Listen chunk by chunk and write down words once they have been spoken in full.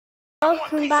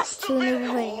Welcome back to another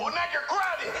video.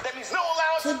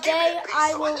 Today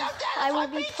I will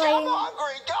be playing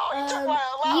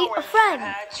Meet a Friend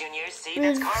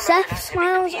with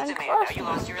SethSmiles and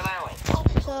ClairSmiles.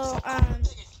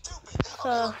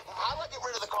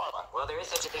 Well, there is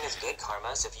such a thing as good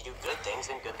karma, so if you do good things,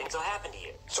 then good things will happen to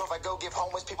you. So if I go give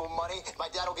homeless people money, my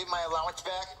dad will give my allowance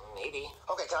back? Maybe.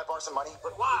 Okay, can I borrow some money?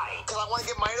 But why? Because I want to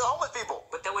give money to homeless people.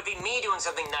 But that would be me doing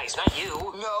something nice, not you.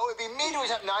 No, it'd be me doing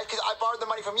something nice because I borrowed the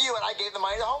money from you and I gave the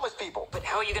money to homeless people. But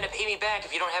how are you going to pay me back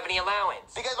if you don't have any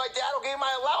allowance? Because my dad will give me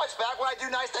my allowance back when I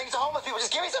do nice things to homeless people.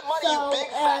 Just give me some money, you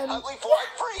big, fat, ugly,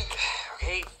 four-eyed freak.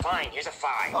 Okay, fine. Here's a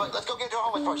 $5. All right, let's go get to a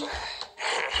homeless person.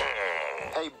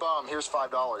 Hey, bum, here's $5.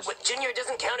 But, Junior, it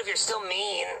doesn't count if you're still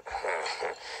mean.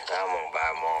 I'm gonna buy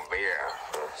more beer.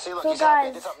 See, look, So he's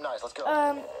guys, did something nice. Let's go.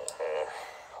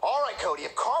 All right, Cody,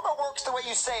 if karma works the way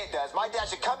you say it does, my dad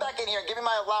should come back in here and give me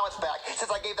my allowance back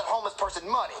since I gave that homeless person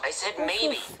money. I said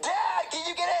maybe. Dad, can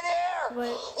you get in here?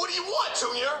 Wait. What do you want,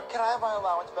 Junior? Can I have my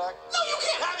allowance back? No, you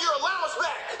can't have your allowance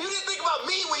back. You didn't think about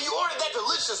me when you ordered that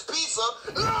delicious pizza.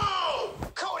 No!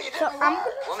 Cody, it So didn't I'm work.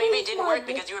 Well, maybe it didn't work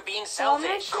because you were being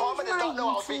selfish. Karma does not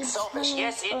know I was being selfish.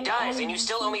 Yes, it does, and you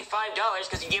still owe me $5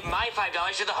 because you gave my $5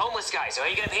 to the homeless guy. So how are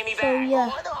you gonna pay me So back?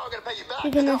 yeah, I know how I'm going to pay you back.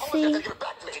 you're gonna The homeless see. guy give it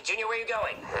back to me. Junior, where are you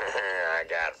going? I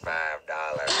got $5.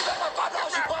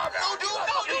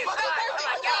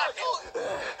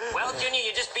 Well, Junior,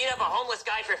 you just beat up a homeless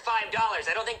guy for $5.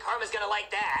 I don't think karma's gonna like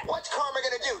that. What's karma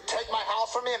going to do? Take my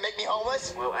house from me and make me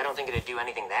homeless? Well, I don't think it'd do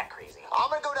anything that crazy. I'm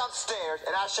going to go downstairs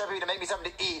and ask Chevy to make me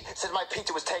something to eat since my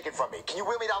pizza was taken from me. Can you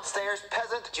wheel me downstairs,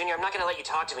 peasant? Junior, I'm not gonna let you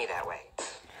talk to me that way.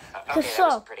 Okay, that So-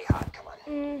 was pretty hot. Come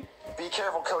on. Be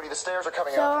careful, Cody. The stairs are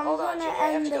coming So up. I'm Hold on, gonna Junior. I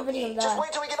have end to the go video eat. Just there.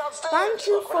 wait till we get downstairs. Thank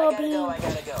you for being I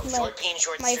gotta go. my, Short peen,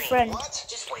 short my stream. friend. What?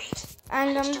 Just wait.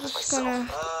 And I'm just gonna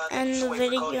end the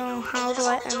video. How do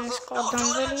I end this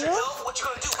goddamn video? What you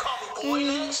gonna do? Call me boy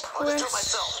next? I'll just do it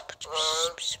myself.